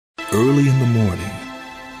Early in the morning,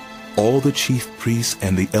 all the chief priests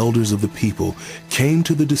and the elders of the people came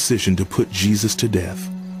to the decision to put Jesus to death.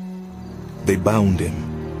 They bound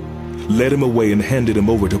him, led him away, and handed him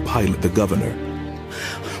over to Pilate the governor.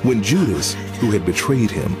 When Judas, who had betrayed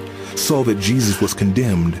him, saw that Jesus was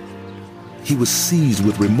condemned, he was seized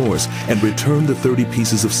with remorse and returned the 30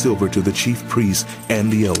 pieces of silver to the chief priests and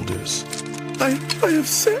the elders. I have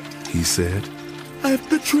sinned, he said. I have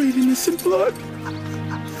betrayed innocent blood.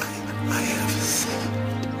 I have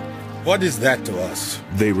sinned. What is that to us?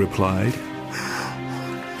 They replied.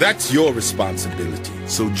 That's your responsibility.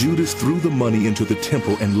 So Judas threw the money into the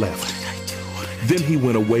temple and left. Then he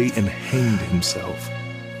went away and hanged himself.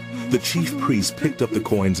 The chief priest picked up the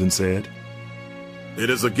coins and said, "It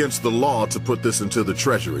is against the law to put this into the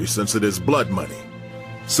treasury, since it is blood money."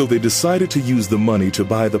 So they decided to use the money to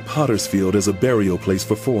buy the potter's field as a burial place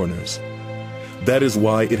for foreigners. That is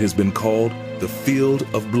why it has been called the Field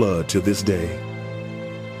of Blood to this day.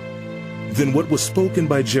 Then what was spoken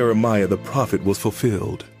by Jeremiah the prophet was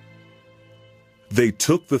fulfilled. They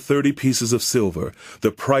took the 30 pieces of silver,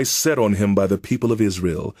 the price set on him by the people of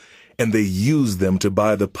Israel, and they used them to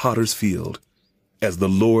buy the potter's field, as the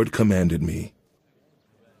Lord commanded me.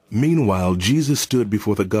 Meanwhile, Jesus stood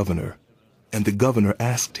before the governor, and the governor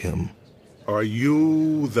asked him, "Are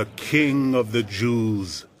you the king of the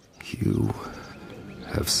Jews?" "You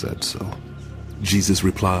have said so," Jesus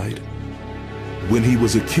replied. When he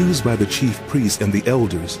was accused by the chief priests and the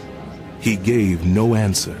elders, he gave no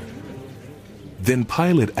answer. Then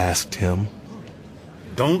Pilate asked him,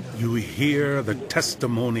 "Don't you hear the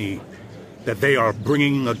testimony that they are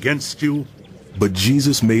bringing against you?" But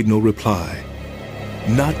Jesus made no reply,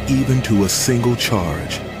 not even to a single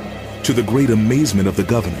charge, to the great amazement of the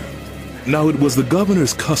governor. Now it was the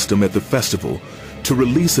governor's custom at the festival to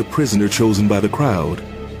release a prisoner chosen by the crowd.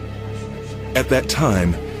 At that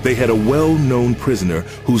time, they had a well-known prisoner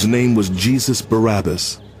whose name was Jesus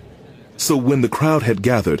Barabbas. So when the crowd had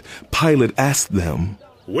gathered, Pilate asked them,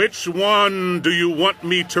 "Which one do you want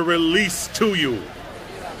me to release to you?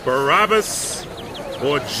 Barabbas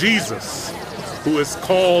or Jesus, who is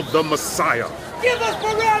called the Messiah?" Give us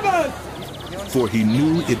Barabbas! For he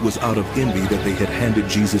knew it was out of envy that they had handed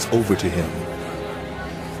Jesus over to him.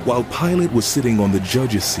 While Pilate was sitting on the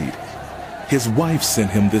judge's seat, his wife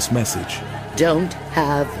sent him this message. "Don't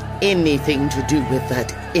have anything to do with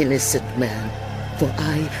that innocent man, for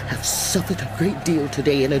I have suffered a great deal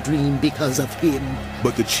today in a dream because of him."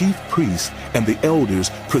 But the chief priests and the elders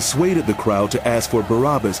persuaded the crowd to ask for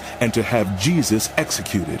Barabbas and to have Jesus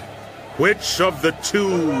executed. "Which of the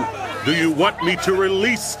two do you want me to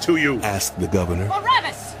release to you?" asked the governor.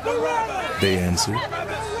 Barabbas! Barabbas! They answered.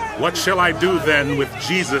 "What shall I do then with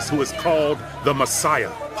Jesus, who is called the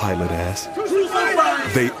Messiah?" Pilate asked.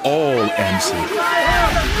 They all answered.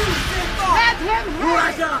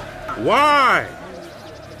 "Why?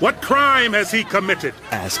 What crime has he committed?"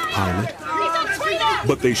 asked Pilate.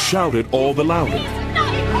 But they shouted all the louder.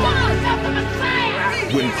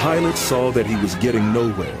 When Pilate saw that he was getting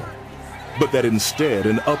nowhere, but that instead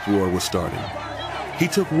an uproar was starting, he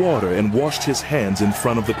took water and washed his hands in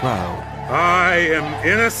front of the crowd. "I am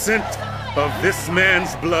innocent of this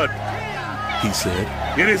man's blood," he said.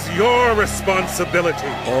 "It is your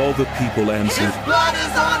responsibility." All the people answered. His blood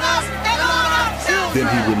is on us and on our children! Then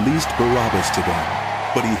he released Barabbas to them,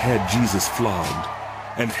 but he had Jesus flogged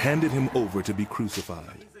and handed him over to be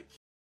crucified.